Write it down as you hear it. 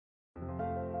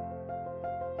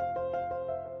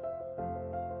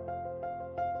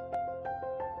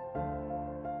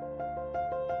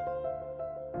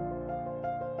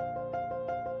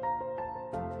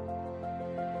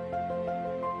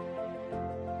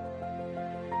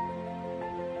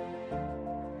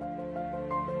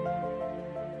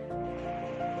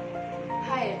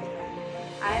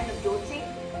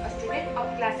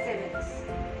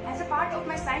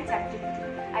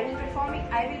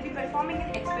performing an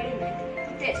experiment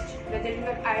to test whether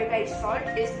your iodized salt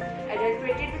is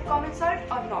adulterated with common salt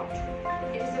or not.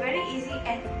 It is a very easy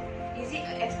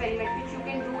experiment which you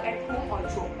can do at home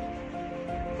also.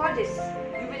 For this,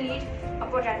 you will need a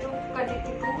potato cut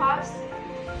into 2 halves,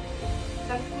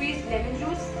 some squeezed lemon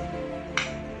juice,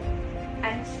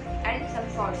 and some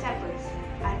salt samples.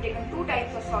 I have taken 2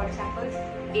 types of salt samples,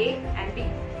 A and B.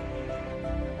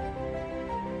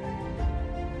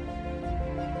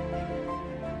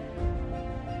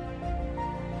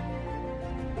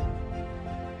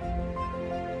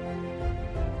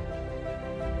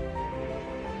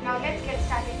 Now let's get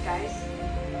started, guys.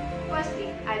 Firstly,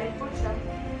 I will put some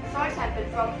salt sample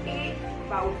from A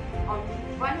bowl onto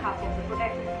 1 half of the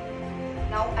potato.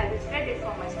 Now I will spread it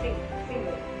from my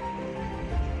finger.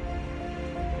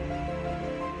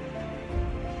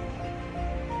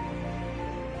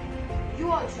 You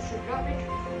also should rub it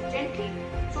gently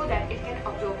so that it can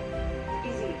absorb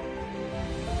easily.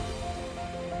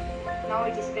 Now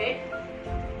it is spread.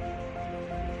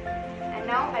 And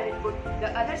now I will put the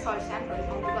other salt sample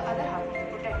onto the other half of the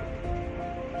potato.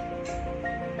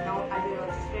 Now I will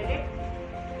also spread it.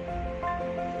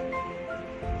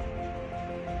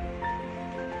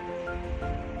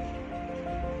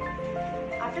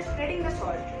 After spreading the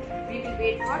salt, we will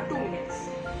wait for 2 minutes.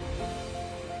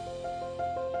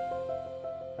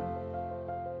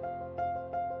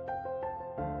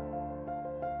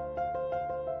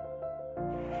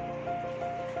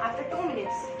 After 2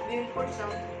 minutes, we will put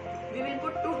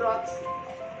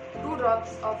 2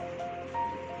 drops of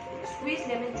squeezed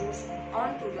lemon juice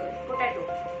onto the potato.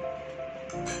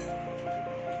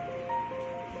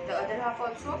 The other half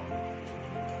also.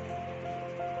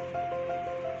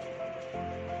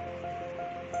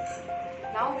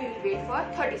 Now we will wait for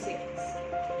 30 seconds.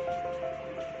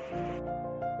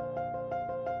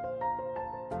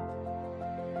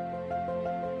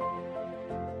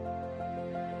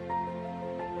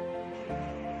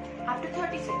 After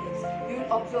 30 seconds, you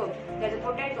will observe that the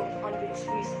potato on which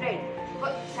we spread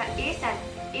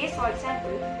A salt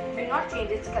sample will not change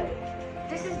its color.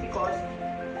 This is because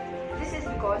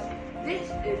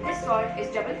this salt is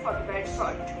double fortified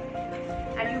salt,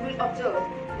 and you will observe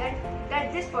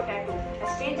that this potato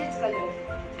has changed its color,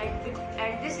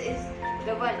 and this is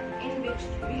the one in which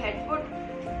we had put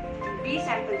B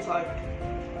sample salt.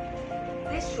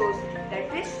 This shows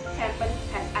that this sample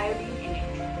has iodine in it.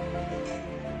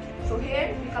 So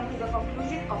here we come to the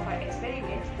conclusion of our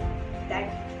experiment that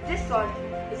this salt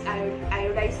is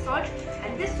iodized salt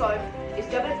and this salt is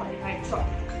double fortified salt.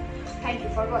 Thank you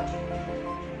for watching.